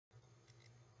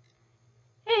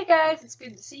Hey guys, it's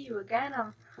good to see you again.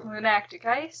 I'm Lunactic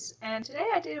Ice, and today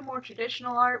I did a more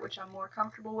traditional art, which I'm more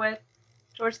comfortable with.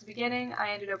 Towards the beginning, I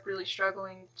ended up really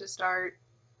struggling to start.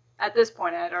 At this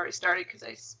point, I had already started because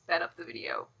I sped up the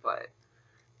video, but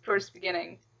towards the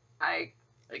beginning, I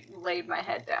laid my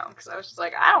head down because I was just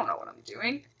like, I don't know what I'm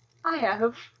doing. I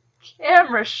have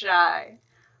camera shy.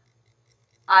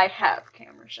 I have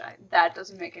camera shy. That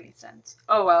doesn't make any sense.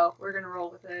 Oh well, we're gonna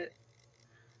roll with it.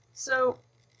 So,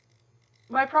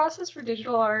 my process for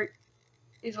digital art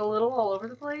is a little all over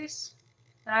the place.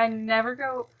 And I never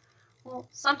go, well,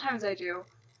 sometimes I do.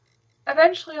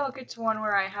 Eventually I'll get to one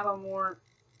where I have a more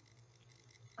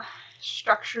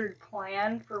structured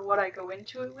plan for what I go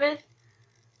into it with.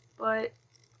 But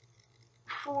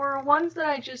for ones that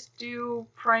I just do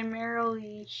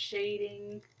primarily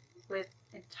shading with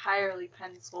entirely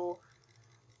pencil,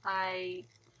 I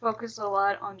focus a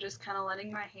lot on just kind of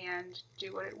letting my hand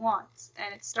do what it wants.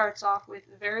 And it starts off with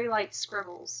very light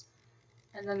scribbles.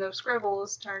 And then those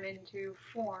scribbles turn into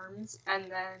forms, and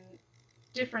then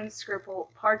different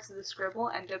parts of the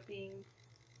scribble end up being,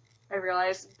 I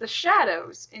realize, the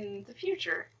shadows in the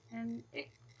future. And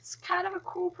it's kind of a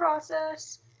cool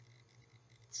process.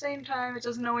 At the same time, it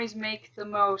doesn't always make the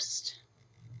most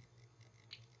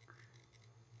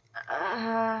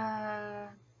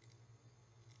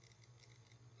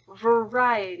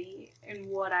variety in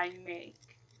what I make.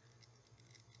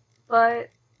 But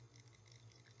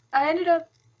I ended up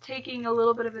taking a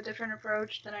little bit of a different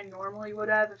approach than I normally would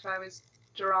have if I was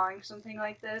drawing something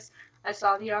like this. I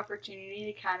saw the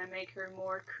opportunity to kind of make her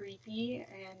more creepy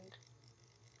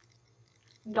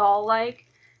and doll-like.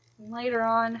 And later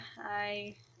on,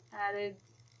 I added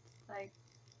like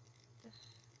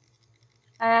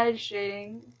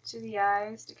shading to the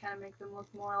eyes to kind of make them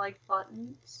look more like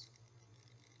buttons.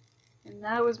 And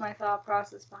that was my thought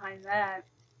process behind that.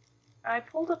 I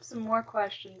pulled up some more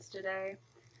questions today,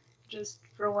 just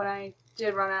for when I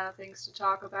did run out of things to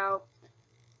talk about.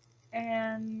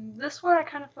 And this one I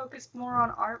kind of focused more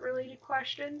on art-related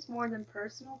questions more than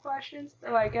personal questions,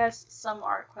 though I guess some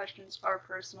art questions are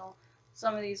personal.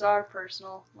 Some of these are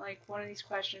personal. Like one of these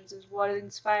questions is, what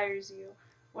inspires you?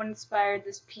 What inspired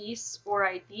this piece or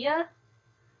idea?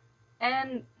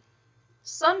 And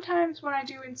sometimes when I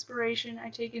do inspiration, I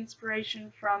take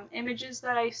inspiration from images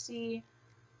that I see,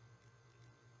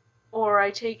 or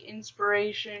I take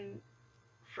inspiration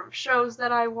from shows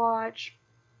that I watch.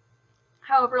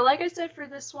 However, like I said for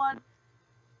this one,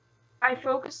 I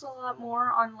focus a lot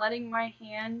more on letting my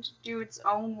hand do its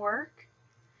own work.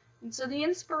 And so the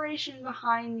inspiration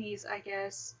behind these, I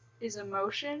guess, is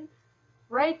emotion.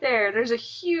 Right there's a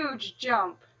huge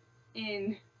jump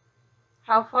in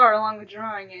how far along the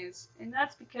drawing is. And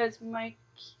that's because my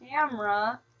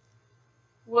camera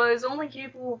was only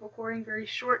capable of recording very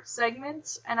short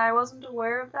segments, and I wasn't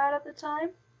aware of that at the time.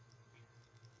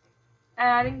 And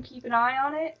I didn't keep an eye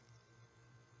on it.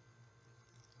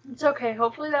 It's okay,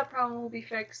 hopefully that problem will be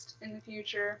fixed in the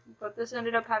future, but this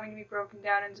ended up having to be broken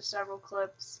down into several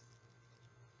clips.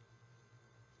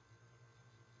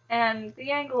 And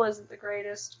the angle isn't the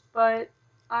greatest, but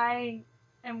I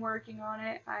am working on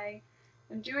it. I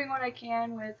am doing what I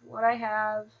can with what I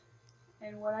have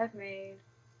and what I've made.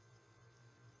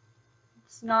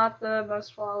 It's not the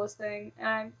most flawless thing, and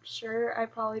I'm sure I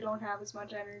probably don't have as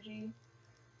much energy.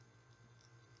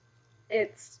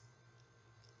 It's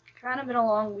kind of been a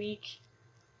long week,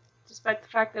 despite the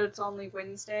fact that it's only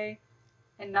Wednesday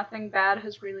and nothing bad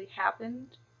has really happened.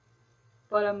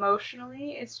 But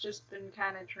emotionally, it's just been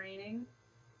kind of draining.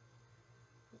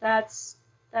 That's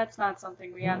not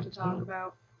something we have to talk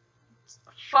about.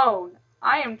 Phone.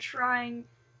 I am trying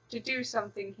to do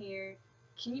something here.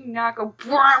 Can you not go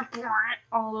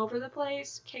all over the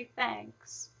place? Okay,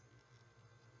 thanks.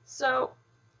 So,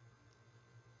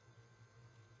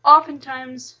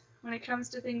 oftentimes, when it comes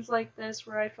to things like this,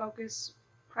 where I focus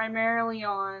primarily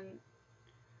on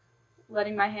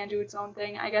letting my hand do its own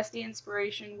thing, I guess the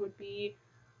inspiration would be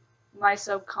my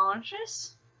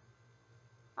subconscious.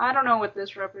 I don't know what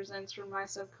this represents for my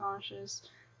subconscious.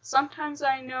 Sometimes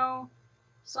I know,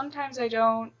 sometimes I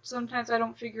don't. Sometimes I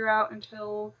don't figure out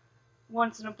until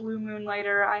once in a blue moon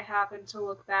later I happen to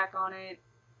look back on it,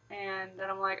 and then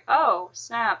I'm like, oh,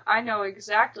 snap, I know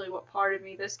exactly what part of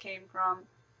me this came from.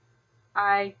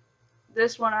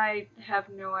 This one I have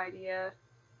no idea,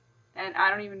 and I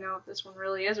don't even know if this one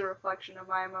really is a reflection of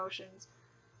my emotions.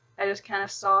 I just kind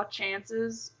of saw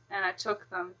chances, and I took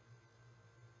them.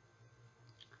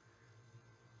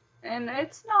 And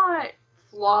it's not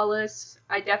flawless.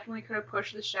 I definitely could have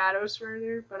pushed the shadows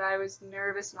further, but I was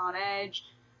nervous and on edge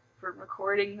for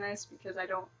recording this because I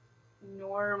don't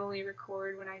normally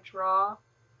record when I draw.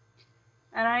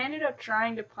 And I ended up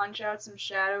trying to punch out some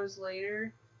shadows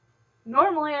later.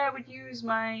 Normally I would use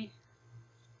my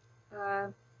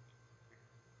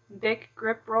Bic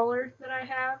grip roller that I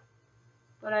have,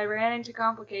 but I ran into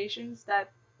complications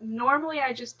that normally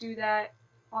I just do that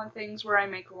on things where I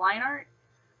make line art,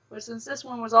 but since this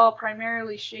one was all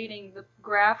primarily shading, the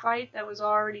graphite that was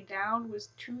already down was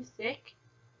too thick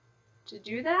to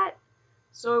do that,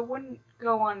 so it wouldn't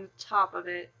go on top of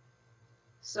it.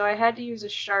 So I had to use a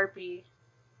Sharpie.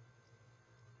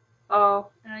 Oh,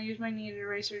 and I used my kneaded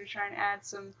eraser to try and add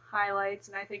some highlights,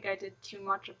 and I think I did too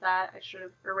much of that. I should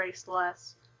have erased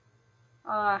less.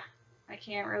 I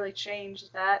can't really change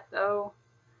that, though,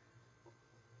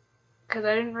 because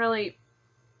I didn't really...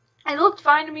 It looked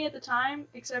fine to me at the time,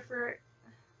 except for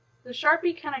the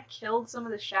Sharpie kind of killed some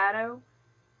of the shadow,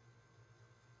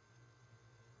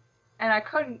 and I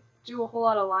couldn't do a whole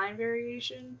lot of line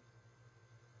variation.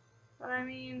 But I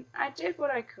mean, I did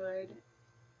what I could.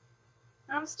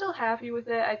 I'm still happy with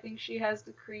it. I think she has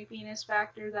the creepiness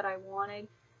factor that I wanted.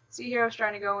 See here I was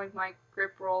trying to go with my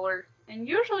grip roller, and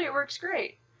usually it works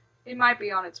great. It might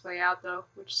be on its way out though,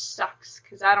 which sucks,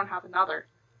 because I don't have another.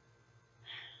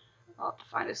 I'll have to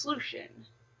find a solution.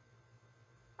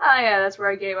 Ah yeah, that's where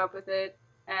I gave up with it,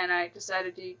 and I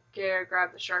decided to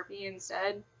grab the Sharpie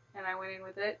instead, and I went in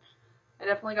with it. I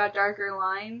definitely got darker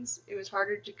lines. It was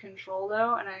harder to control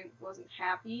though, and I wasn't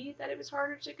happy that it was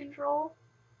harder to control.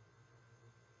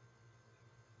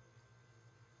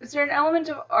 Is there an element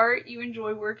of art you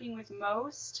enjoy working with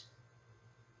most?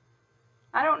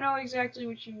 I don't know exactly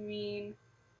what you mean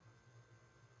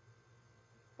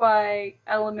by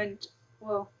element.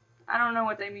 Well, I don't know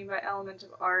what they mean by element of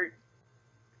art.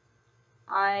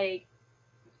 I'm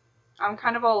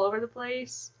kind of all over the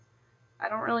place. I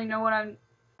don't really know what I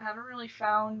haven't really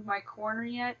found my corner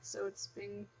yet, so it's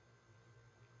been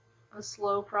a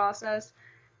slow process.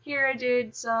 Here I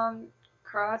did some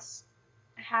cross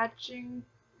hatching.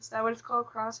 Is that what it's called?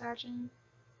 Cross hatching?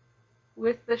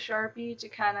 With the Sharpie to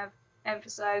kind of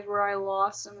emphasize where I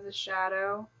lost some of the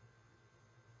shadow.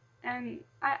 And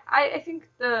I think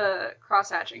the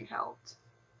cross-hatching helped.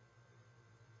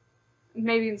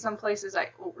 Maybe in some places I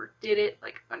overdid it,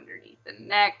 like underneath the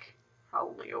neck.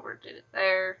 Probably overdid it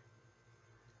there.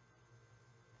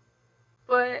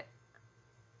 But,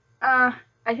 I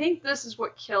think this is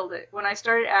what killed it. When I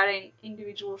started adding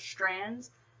individual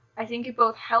strands, I think it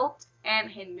both helped and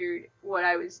hindered what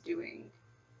I was doing.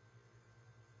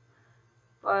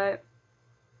 But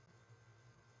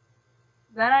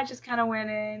then I just kind of went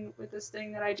in with this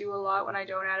thing that I do a lot when I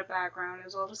don't add a background,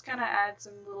 is I'll just kind of add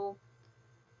some little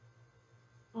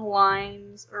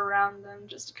lines around them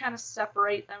just to kind of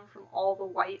separate them from all the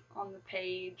white on the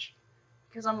page,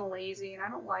 because I'm lazy and I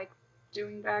don't like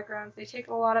doing backgrounds. They take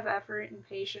a lot of effort and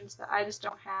patience that I just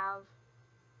don't have.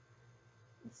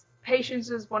 Patience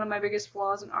is one of my biggest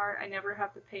flaws in art. I never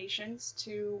have the patience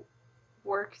to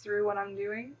work through what I'm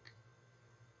doing.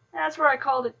 And that's where I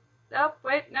called it. Oh,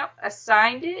 wait, no, I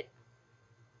signed it.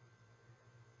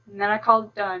 And then I called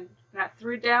it done. And I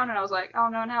threw it down and I was like, oh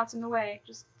no, now it's in the way.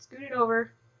 Just scoot it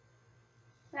over.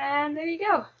 And there you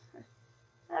go.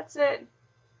 That's it.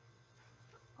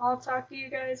 I'll talk to you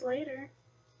guys later.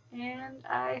 And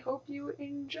I hope you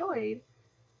enjoyed.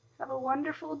 Have a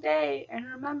wonderful day, and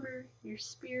remember, your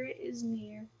spirit is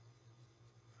near.